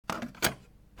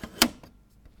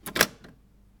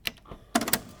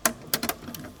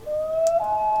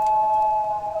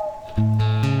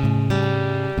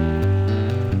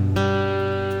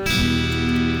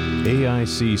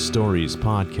AIC Stories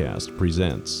podcast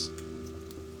presents.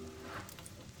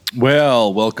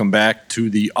 Well, welcome back to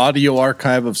the audio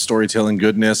archive of storytelling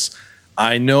goodness.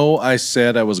 I know I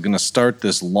said I was going to start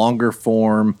this longer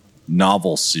form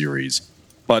novel series,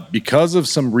 but because of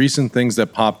some recent things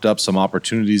that popped up, some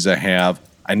opportunities I have,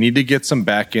 I need to get some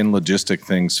back-end logistic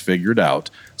things figured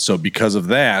out. So because of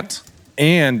that,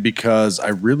 and because I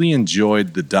really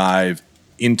enjoyed the dive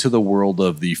into the world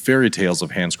of the fairy tales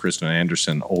of Hans Christian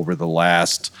Andersen over the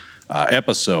last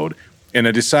episode. And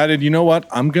I decided, you know what?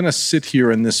 I'm going to sit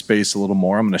here in this space a little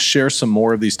more. I'm going to share some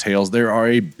more of these tales. There are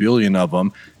a billion of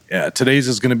them. Today's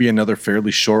is going to be another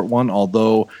fairly short one,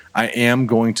 although I am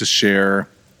going to share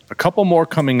a couple more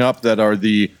coming up that are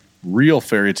the real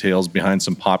fairy tales behind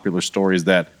some popular stories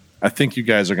that I think you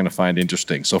guys are going to find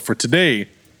interesting. So for today,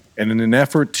 and in an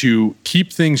effort to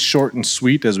keep things short and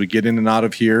sweet as we get in and out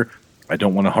of here, I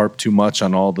don't want to harp too much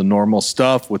on all the normal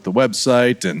stuff with the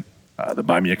website and the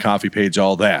Buy Me a Coffee page,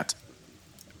 all that.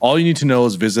 All you need to know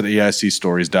is visit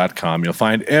AICstories.com. You'll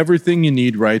find everything you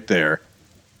need right there.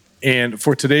 And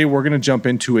for today, we're going to jump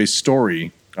into a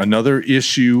story, another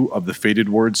issue of the Fated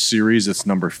Words series. It's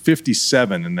number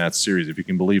 57 in that series, if you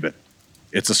can believe it.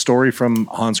 It's a story from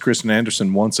Hans Christian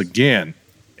Andersen once again,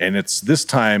 and it's this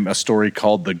time a story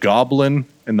called The Goblin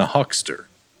and the Huckster.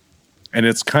 And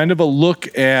it's kind of a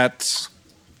look at,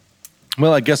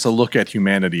 well, I guess a look at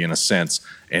humanity in a sense,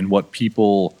 and what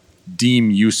people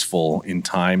deem useful in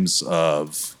times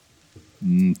of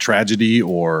tragedy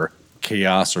or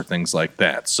chaos or things like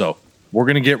that. So we're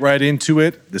going to get right into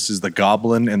it. This is The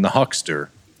Goblin and the Huckster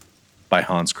by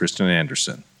Hans Christian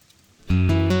Andersen.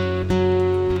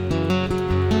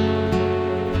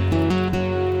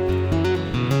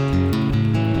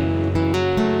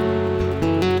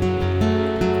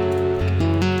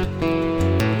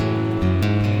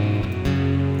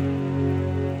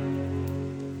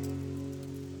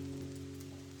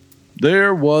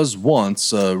 There was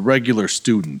once a regular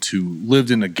student who lived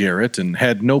in a garret and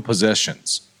had no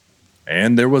possessions.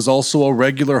 And there was also a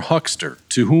regular huckster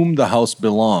to whom the house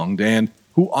belonged and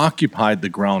who occupied the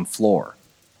ground floor.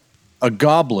 A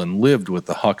goblin lived with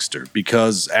the huckster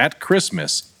because at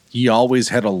Christmas he always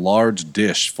had a large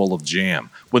dish full of jam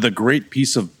with a great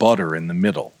piece of butter in the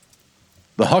middle.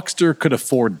 The huckster could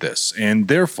afford this, and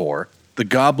therefore the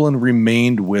goblin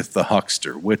remained with the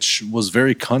huckster, which was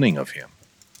very cunning of him.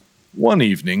 One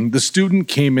evening, the student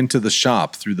came into the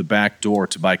shop through the back door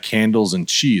to buy candles and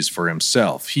cheese for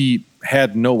himself. He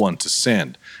had no one to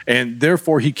send, and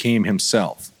therefore he came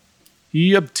himself.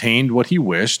 He obtained what he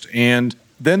wished, and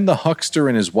then the huckster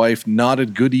and his wife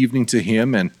nodded good evening to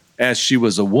him, and as she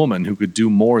was a woman who could do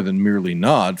more than merely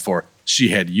nod, for she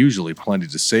had usually plenty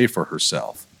to say for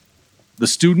herself, the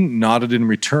student nodded in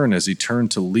return as he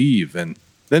turned to leave, and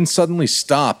then suddenly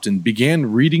stopped and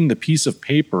began reading the piece of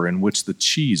paper in which the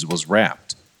cheese was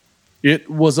wrapped. It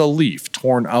was a leaf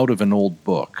torn out of an old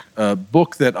book, a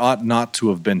book that ought not to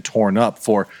have been torn up,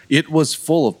 for it was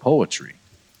full of poetry.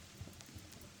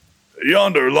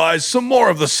 "Yonder lies some more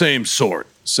of the same sort,"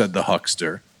 said the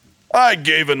huckster. "I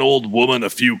gave an old woman a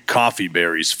few coffee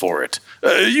berries for it.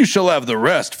 You shall have the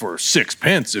rest for 6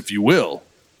 pence, if you will."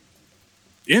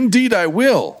 "Indeed I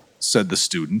will," said the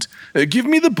student. "Give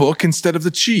me the book instead of the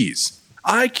cheese.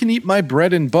 I can eat my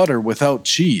bread and butter without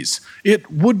cheese. It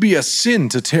would be a sin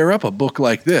to tear up a book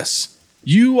like this.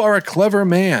 You are a clever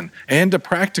man and a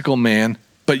practical man,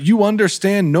 but you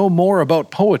understand no more about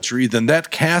poetry than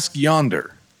that cask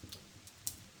yonder."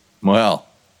 Well,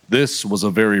 this was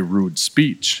a very rude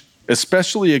speech,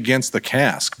 especially against the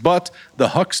cask, but the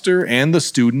huckster and the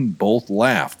student both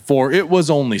laughed, for it was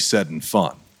only said in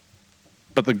fun.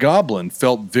 But the goblin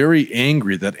felt very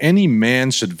angry that any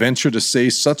man should venture to say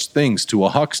such things to a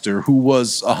huckster who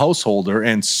was a householder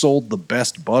and sold the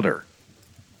best butter.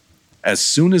 As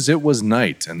soon as it was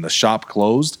night and the shop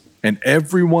closed, and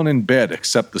everyone in bed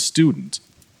except the student,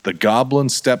 the goblin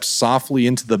stepped softly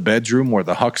into the bedroom where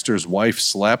the huckster's wife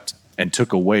slept and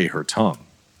took away her tongue,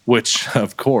 which,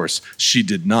 of course, she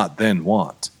did not then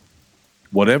want.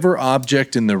 Whatever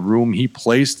object in the room he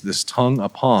placed this tongue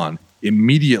upon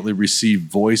immediately received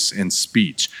voice and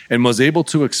speech, and was able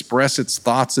to express its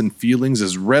thoughts and feelings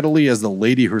as readily as the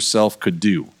lady herself could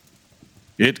do.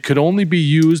 It could only be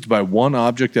used by one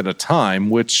object at a time,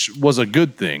 which was a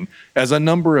good thing, as a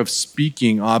number of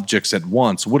speaking objects at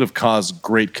once would have caused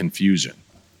great confusion.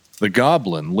 The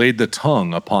goblin laid the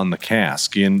tongue upon the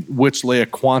cask, in which lay a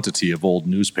quantity of old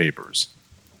newspapers.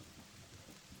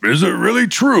 "Is it really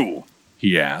true,"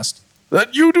 he asked,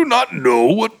 "that you do not know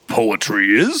what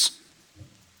poetry is?"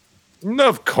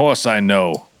 "Of course I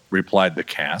know," replied the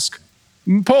cask.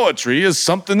 Poetry is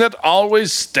something that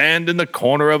always stand in the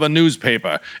corner of a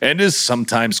newspaper and is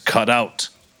sometimes cut out.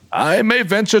 I may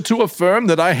venture to affirm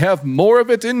that I have more of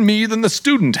it in me than the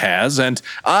student has, and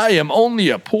I am only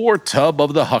a poor tub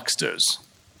of the hucksters."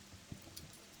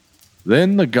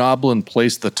 Then the goblin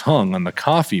placed the tongue on the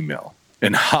coffee mill,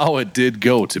 and how it did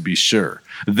go, to be sure.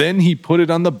 Then he put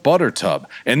it on the butter tub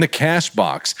and the cash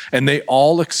box, and they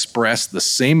all expressed the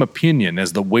same opinion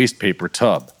as the wastepaper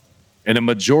tub, and a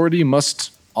majority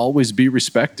must always be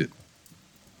respected.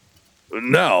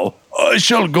 "Now I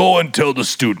shall go and tell the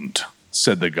student,"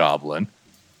 said the goblin,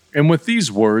 and with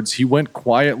these words he went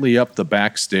quietly up the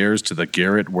back stairs to the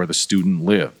garret where the student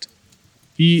lived.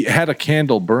 He had a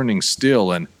candle burning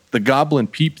still, and the goblin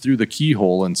peeped through the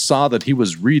keyhole and saw that he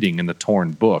was reading in the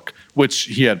torn book, which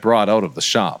he had brought out of the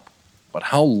shop. But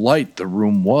how light the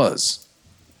room was!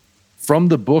 From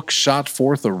the book shot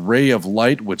forth a ray of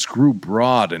light which grew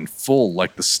broad and full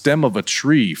like the stem of a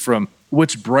tree, from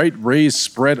which bright rays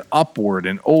spread upward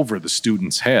and over the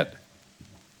student's head.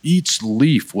 Each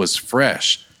leaf was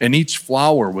fresh, and each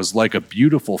flower was like a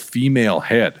beautiful female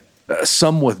head,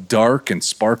 some with dark and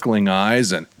sparkling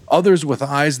eyes, and others with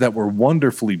eyes that were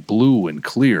wonderfully blue and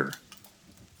clear.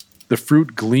 The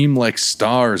fruit gleamed like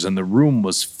stars, and the room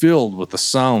was filled with the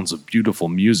sounds of beautiful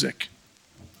music.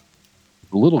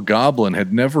 The little goblin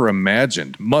had never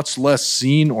imagined, much less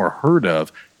seen or heard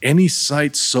of, any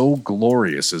sight so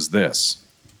glorious as this.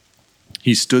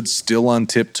 He stood still on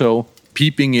tiptoe,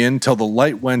 peeping in till the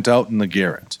light went out in the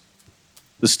garret.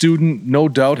 The student no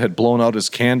doubt had blown out his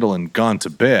candle and gone to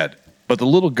bed, but the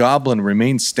little goblin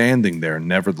remained standing there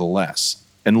nevertheless,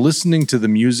 and listening to the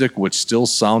music which still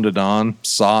sounded on,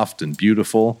 soft and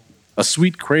beautiful, a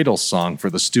sweet cradle song for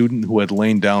the student who had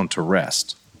lain down to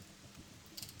rest.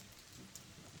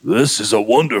 "This is a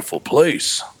wonderful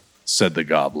place," said the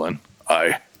goblin.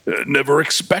 "I never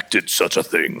expected such a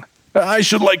thing. I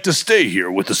should like to stay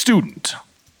here with the student."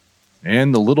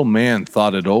 And the little man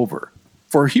thought it over,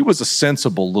 for he was a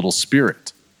sensible little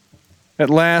spirit. At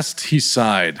last he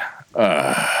sighed.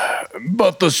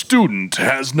 But the student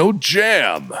has no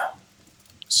jam."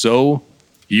 So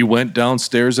he went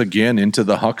downstairs again into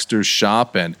the huckster's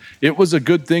shop, and it was a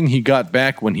good thing he got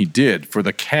back when he did, for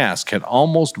the cask had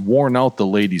almost worn out the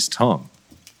lady's tongue.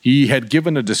 He had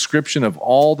given a description of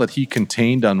all that he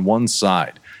contained on one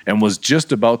side, and was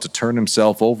just about to turn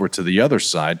himself over to the other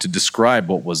side to describe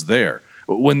what was there,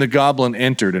 when the goblin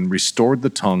entered and restored the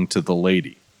tongue to the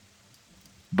lady.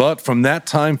 But from that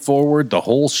time forward, the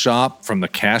whole shop, from the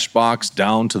cash box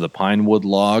down to the pine wood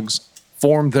logs,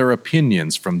 formed their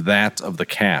opinions from that of the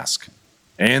cask.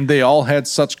 And they all had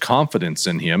such confidence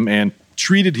in him, and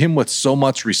treated him with so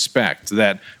much respect,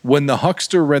 that when the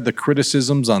huckster read the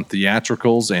criticisms on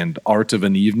theatricals and art of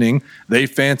an evening, they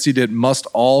fancied it must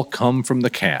all come from the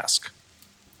cask.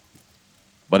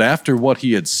 But after what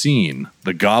he had seen,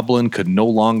 the goblin could no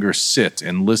longer sit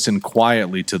and listen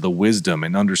quietly to the wisdom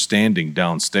and understanding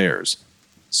downstairs.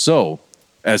 So,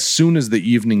 as soon as the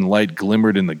evening light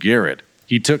glimmered in the garret,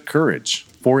 he took courage,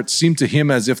 for it seemed to him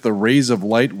as if the rays of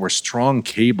light were strong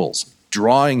cables,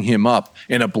 drawing him up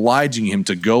and obliging him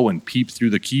to go and peep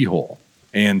through the keyhole.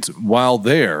 And while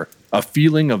there, a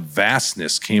feeling of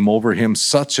vastness came over him,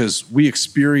 such as we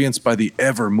experience by the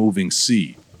ever-moving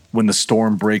sea when the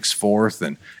storm breaks forth,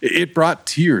 and it brought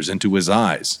tears into his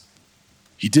eyes.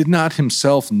 He did not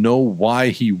himself know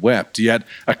why he wept, yet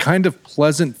a kind of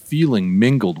pleasant feeling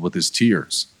mingled with his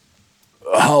tears.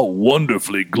 "How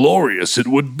wonderfully glorious it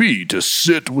would be to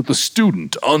sit with the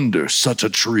student under such a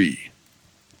tree."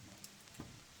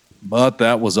 But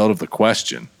that was out of the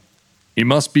question. He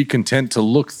must be content to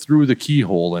look through the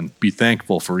keyhole and be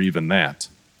thankful for even that.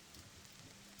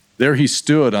 There he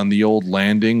stood on the old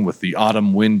landing, with the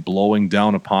autumn wind blowing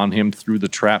down upon him through the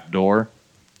trap door.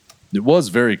 It was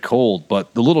very cold,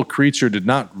 but the little creature did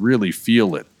not really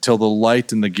feel it, till the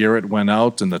light in the garret went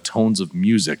out and the tones of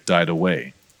music died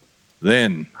away.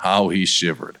 Then how he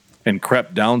shivered, and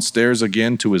crept downstairs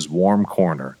again to his warm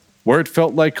corner, where it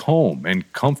felt like home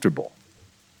and comfortable.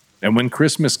 And when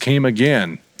Christmas came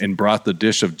again, and brought the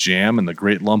dish of jam and the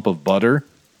great lump of butter,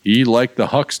 he liked the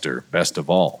huckster best of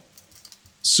all.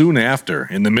 Soon after,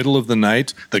 in the middle of the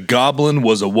night, the goblin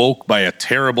was awoke by a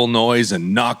terrible noise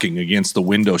and knocking against the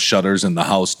window shutters and the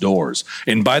house doors,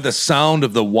 and by the sound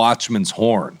of the watchman's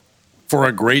horn. For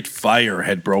a great fire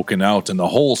had broken out, and the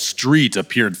whole street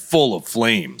appeared full of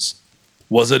flames.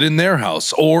 Was it in their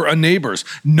house or a neighbor's?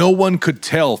 No one could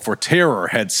tell, for terror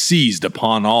had seized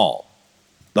upon all.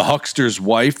 The huckster's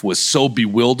wife was so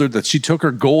bewildered that she took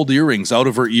her gold earrings out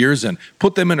of her ears and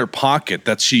put them in her pocket,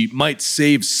 that she might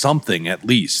save something at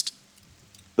least.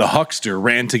 The huckster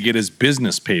ran to get his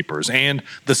business papers, and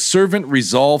the servant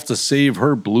resolved to save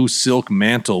her blue silk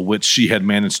mantle which she had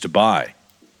managed to buy.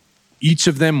 Each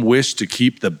of them wished to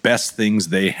keep the best things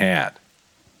they had.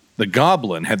 The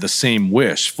goblin had the same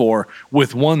wish, for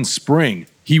with one spring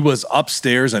he was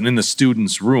upstairs and in the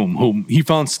student's room, whom he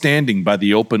found standing by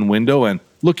the open window and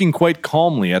looking quite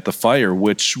calmly at the fire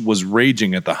which was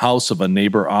raging at the house of a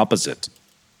neighbor opposite.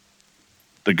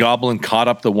 The goblin caught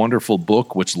up the wonderful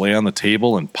book which lay on the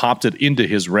table and popped it into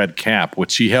his red cap,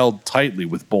 which he held tightly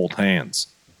with both hands.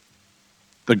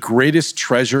 The greatest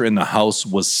treasure in the house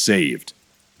was saved,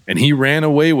 and he ran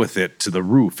away with it to the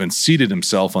roof and seated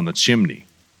himself on the chimney.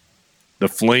 The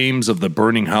flames of the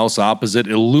burning house opposite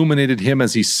illuminated him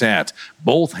as he sat,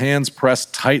 both hands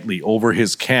pressed tightly over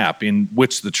his cap in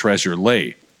which the treasure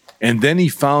lay, and then he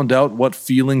found out what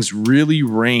feelings really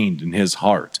reigned in his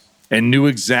heart, and knew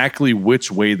exactly which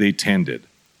way they tended.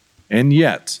 And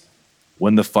yet,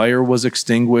 when the fire was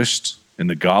extinguished and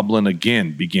the goblin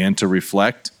again began to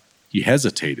reflect, he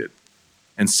hesitated,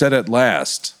 and said at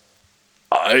last,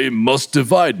 "I must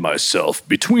divide myself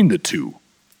between the two.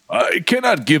 I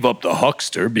cannot give up the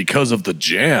huckster because of the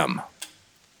jam."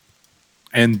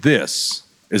 And this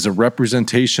is a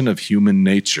representation of human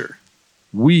nature.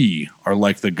 We are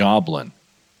like the goblin.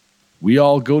 We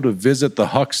all go to visit the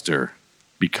huckster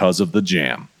because of the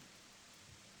jam.